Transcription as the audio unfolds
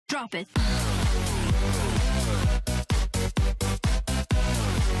Drop it.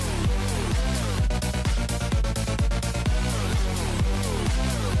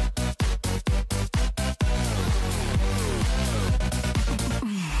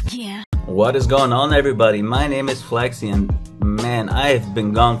 Yeah. What is going on, everybody? My name is Flexi, and man, I've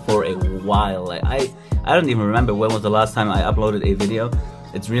been gone for a while. I don't even remember when was the last time I uploaded a video.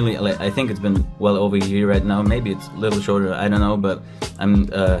 It's really, I think it's been well over a year right now. Maybe it's a little shorter, I don't know, but I'm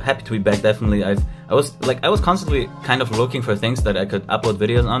happy to be back. Definitely. I was constantly kind of looking for things that I could upload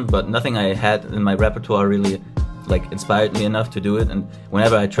videos on, but nothing I had in my repertoire really inspired me enough to do it. And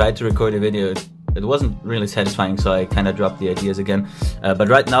whenever I tried to record a video, it wasn't really satisfying, so I kind of dropped the ideas again. But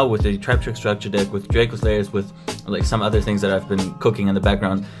right now, with the Traptrix structure deck, with Draco's layers, with some other things that I've been cooking in the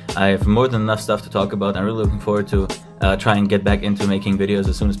background, I have more than enough stuff to talk about. I'm really looking forward to try and get back into making videos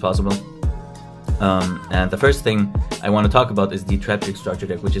as soon as possible. And the first thing I want to talk about is the Traptrix structure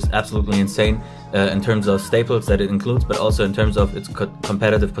deck, which is absolutely insane in terms of staples that it includes, but also in terms of its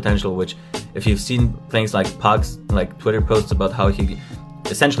competitive potential. Which, if you've seen things like Pog's Twitter posts about how he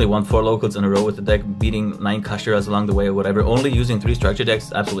essentially won 4 locals in a row with the deck, beating 9 Kashiras along the way or whatever, only using 3 structure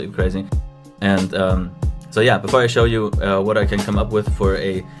decks, absolutely crazy. And so yeah, before I show you what I can come up with for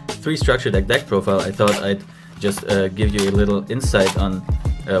a 3 structure deck profile, I thought I'd just give you a little insight on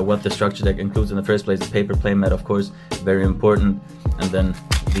what the structure deck includes in the first place. The paper playmat, of course, very important, and then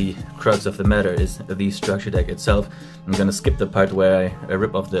the crux of the matter is the structure deck itself. I'm gonna skip the part where I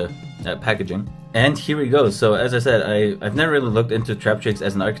rip off the packaging. And here we go. So as I said, I've never really looked into Traptrix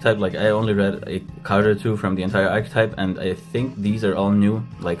as an archetype. I only read a card or 2 from the entire archetype, and I think these are all new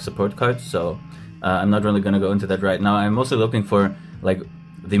support cards, so I'm not really gonna go into that right now. I'm mostly looking for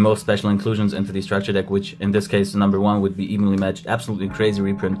the most special inclusions into the structure deck, which in this case, number 1 would be Evenly Matched, absolutely crazy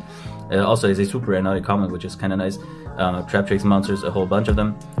reprint. Also is a super rare, not a common, which is kind of nice. Traptrix monsters, a whole bunch of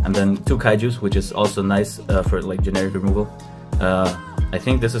them, and then 2 kaijus, which is also nice for generic removal. I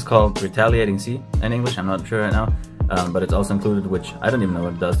think this is called Retaliating Sea in English, I'm not sure right now, but it's also included, which I don't even know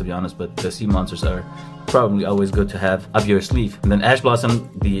what it does, to be honest, but the sea monsters are probably always good to have up your sleeve. And then Ash Blossom,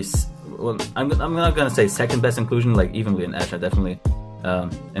 well, I'm not gonna say second best inclusion, Evenly and Ash are definitely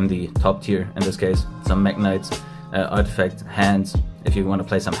in the top tier in this case. Some Mekk-Knights, artifact hands, if you want to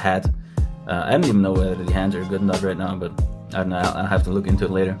play some hat. I don't even know whether the hands are good enough right now, but I don't know, I'll have to look into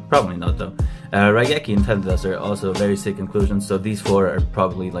it later. Probably not though. Raigeki and Fendas are also very sick inclusions, so these 4 are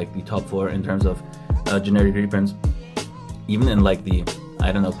probably the top 4 in terms of generic reprints. Even in the,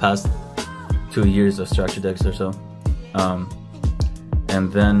 I don't know, past 2 years of structure decks or so.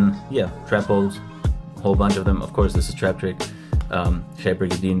 And then, yeah, Trap Holes, a whole bunch of them. Of course, this is Traptrix. Shaper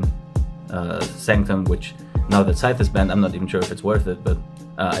Yudin, Sanctum, which now that Scythe is banned, I'm not even sure if it's worth it, but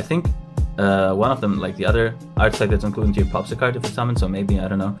I think one of them, the other archetype that's included here, pops a card if it's summoned, so maybe, I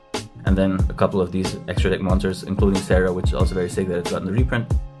don't know. And then a couple of these extra deck monsters, including Sarah, which is also very sick that it's gotten the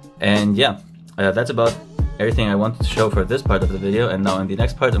reprint. And yeah, that's about everything I wanted to show for this part of the video, and now in the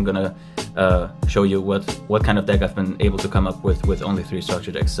next part I'm gonna show you what kind of deck I've been able to come up with only 3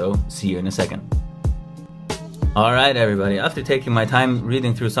 structure decks, so see you in a second. Alright everybody, after taking my time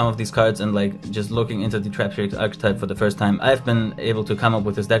reading through some of these cards and just looking into the Traptrix archetype for the first time, I've been able to come up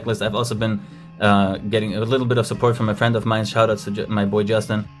with this deck list. I've also been getting a little bit of support from a friend of mine, shoutouts to my boy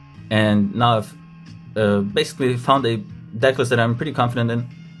Justin, and now I've basically found a deck list that I'm pretty confident in,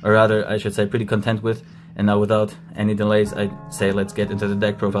 or rather I should say pretty content with. And now without any delays, I say let's get into the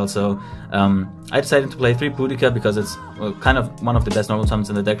deck profile. So I decided to play 3 Boudica because it's kind of one of the best normal summons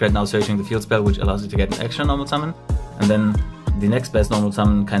in the deck right now, searching the field spell, which allows you to get an extra normal summon. And then the next best normal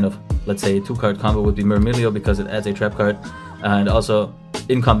summon, kind of, let's say, 2-card combo would be Myrmilio, because it adds a trap card, and also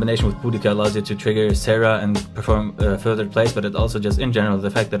in combination with Boudica allows you to trigger Sarah and perform further plays, but it also just in general,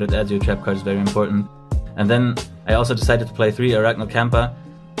 the fact that it adds you a trap card is very important. And then I also decided to play 3 Arachnokampa,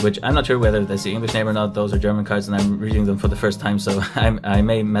 which I'm not sure whether that's the English name or not. Those are German cards and I'm reading them for the first time, so I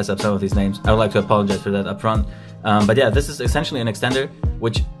may mess up some of these names. I would like to apologize for that up front. But yeah, this is essentially an extender,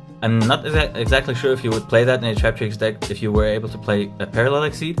 which I'm not exactly sure if you would play that in a Traptrix deck if you were able to play a Parallel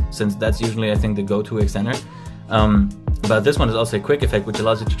Exceed, since that's usually, I think, the go-to extender. But this one is also a quick effect, which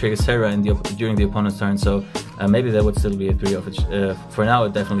allows you to trigger Sarah during the opponent's turn, so maybe that would still be a 3, of which for now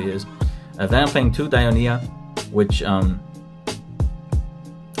it definitely is. Then I'm playing 2 Dionia, which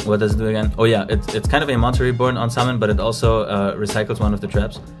what does it do again? Oh yeah, it's kind of a monster reborn on summon, but it also recycles one of the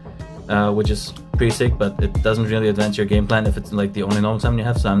traps, which is pretty sick, but it doesn't really advance your game plan if it's the only normal summon you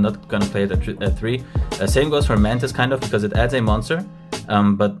have, so I'm not gonna play it at 3. Same goes for Mantis, kind of, because it adds a monster,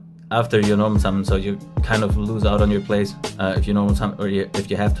 but after your normal summon, so you kind of lose out on your plays if you normal summon, or if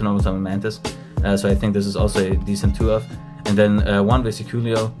you have to normal summon Mantis. So I think this is also a decent 2 of. and then one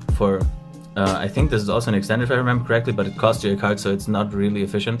Vesiculio for I think this is also an extended if I remember correctly, but it costs you a card, so it's not really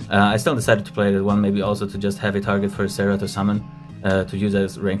efficient. I still decided to play that one, maybe also to just have a target for Sarah to summon, to use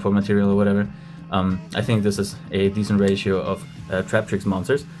as rank 4 material or whatever. I think this is a decent ratio of Traptrix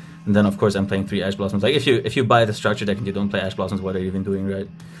monsters. And then of course I'm playing 3 Ash Blossoms. Like if you buy the structure deck and you don't play Ash Blossoms, what are you even doing, right?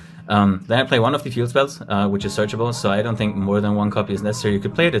 Then I play one of the field spells, which is searchable, so I don't think more than 1 copy is necessary. You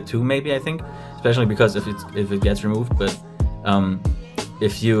could play it at 2 maybe, I think, especially because if it gets removed, but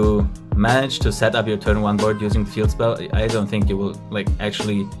if you manage to set up your turn 1 board using the field spell, I don't think you will like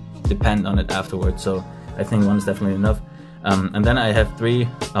actually depend on it afterwards, so I think 1 is definitely enough. And then I have 3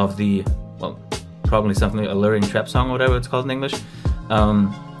 of the, well, probably something like Alluring Trap Song or whatever it's called in English.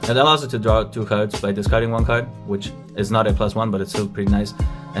 It allows you to draw 2 cards by discarding 1 card, which is not a +1, but it's still pretty nice,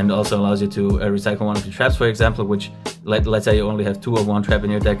 and also allows you to recycle one of your traps, for example, which, let's say you only have 2 of 1 trap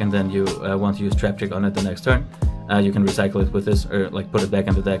in your deck and then you want to use Traptrix on it the next turn. You can recycle it with this, or like put it back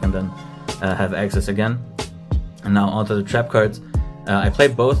in the deck and then have access again. And now onto the trap cards. I play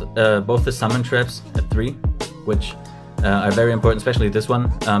both the summon traps at 3, which are very important, especially this one.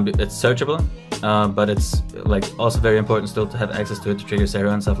 It's searchable, but it's like also very important still to have access to it to trigger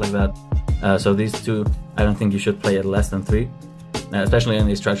Sarah and stuff like that. So these 2, I don't think you should play at less than 3, especially in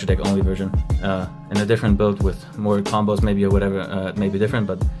the structure deck only version. In a different build with more combos maybe or whatever, it may be different,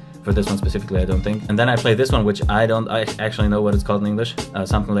 but for this one specifically I don't think. And then I play this one, which I actually know what it's called in English,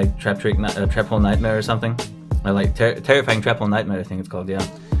 something like Trap Hole Nightmare or something. Like Terrifying Trap Hole Nightmare, I think it's called, yeah.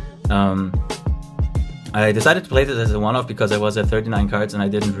 I decided to play this as a one-off because I was at 39 cards and I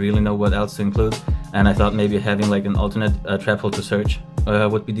didn't really know what else to include, and I thought maybe having like an alternate trap hole to search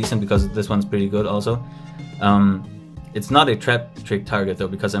would be decent, because this one's pretty good also. It's not a Traptrix target though,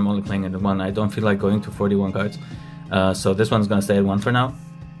 because I'm only playing it at 1. I don't feel like going to 41 cards, so this one's gonna stay at 1 for now.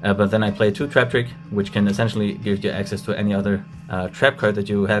 But then I play 2 Traptrix, which can essentially give you access to any other trap card that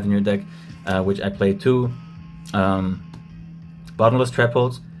you have in your deck, which I play 2 bottomless trap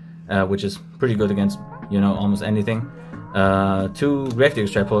holes, which is pretty good against, you know, almost anything. 2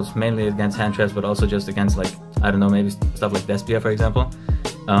 Rectix trap holes, mainly against hand traps, but also just against, like, I don't know, maybe stuff like Despia, for example.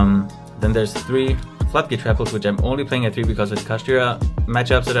 Then there's 3 Floodgate trap holes, which I'm only playing at 3 because of Kashtira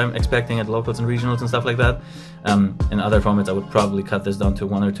matchups that I'm expecting at locals and regionals and stuff like that. In other formats I would probably cut this down to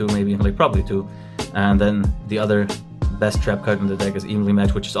 1 or 2, maybe, like probably 2. And then the other best trap card in the deck is Evenly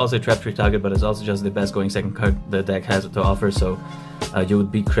Matched, which is also a Traptrix target, but it's also just the best going second card the deck has to offer, so you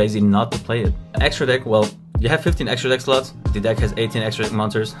would be crazy not to play it. Extra deck, well, you have 15 extra deck slots, the deck has 18 extra deck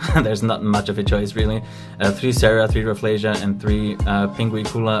monsters, there's not much of a choice really. 3 Sarah, 3 Rafflesia, and 3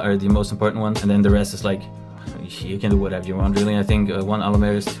 Pinguicula are the most important ones, and then the rest is like, you can do whatever you want really. I think 1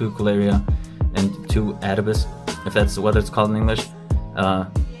 Alumeris, 2 Cularia, and 2 Adibus, if that's what it's called in English.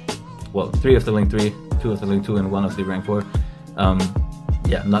 Well, 3 of the Link 3, 2 of the Link 2, and 1 of the Rank 4.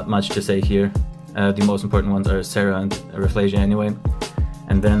 Yeah, not much to say here. The most important ones are Sarah and Rafflesia anyway.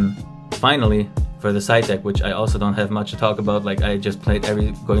 And then finally, for the side deck, which I also don't have much to talk about, like I just played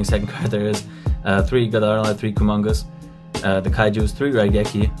every going second card there is. 3 Gadarla, 3 Kumongus, the Kaijus, 3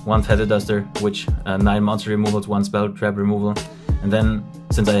 Raigeki, 1 Feather Duster, which 9 monster removals, 1 spell trap removal. And then,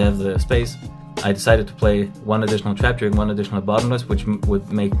 since I have the space, I decided to play 1 additional Traptrix, 1 additional Bottomless, which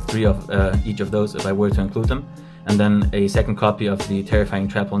would make 3 of each of those if I were to include them. And then a second copy of the Terrifying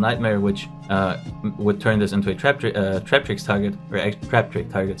Trap Hole Nightmare, which would turn this into a Traptrix target, or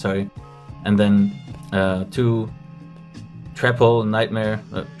Traptrix target, sorry. And then 2 Trap Hole Nightmare,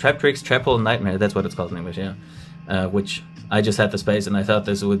 Traptrix Trap Hole Nightmare, that's what it's called in English, yeah. Which I just had the space and I thought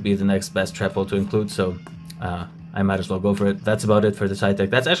this would be the next best trap hole to include, so I might as well go for it. That's about it for the side deck.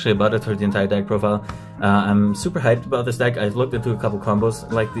 That's actually about it for the entire deck profile. I'm super hyped about this deck. I've looked into a couple combos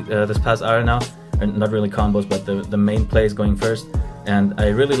like this past hour now. Or not really combos, but the main plays going first. And I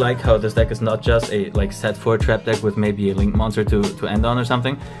really like how this deck is not just a like set 4 trap deck with maybe a Link monster to end on or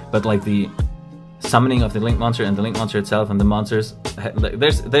something, but like the summoning of the Link monster and the Link monster itself and the monsters.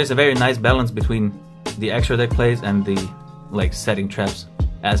 There's a very nice balance between the extra deck plays and the like setting traps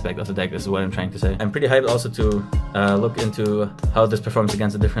aspect of the deck, is what I'm trying to say. I'm pretty hyped also to look into how this performs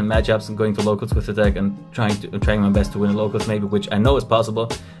against the different matchups and going to locals with the deck and trying my best to win locals maybe, which I know is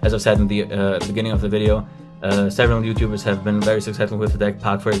possible. As I've said in the beginning of the video, several YouTubers have been very successful with the deck,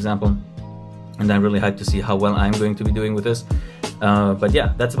 Park for example, and I'm really hyped to see how well I'm going to be doing with this. But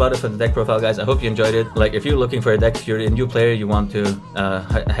yeah, that's about it for the deck profile, guys. I hope you enjoyed it. Like, if you're looking for a deck, if you're a new player, you want to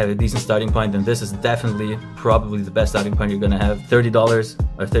have a decent starting point, then this is definitely probably the best starting point you're gonna have. $30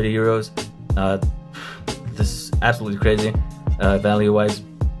 or 30 euros. This is absolutely crazy value-wise.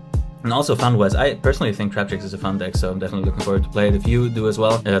 And also fun-wise, I personally think Traptrix is a fun deck, so I'm definitely looking forward to play it. If you do as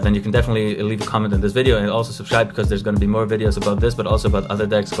well, then you can definitely leave a comment in this video, and also subscribe, because there's going to be more videos about this, but also about other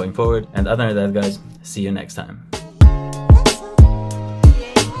decks going forward. And other than that, guys, see you next time.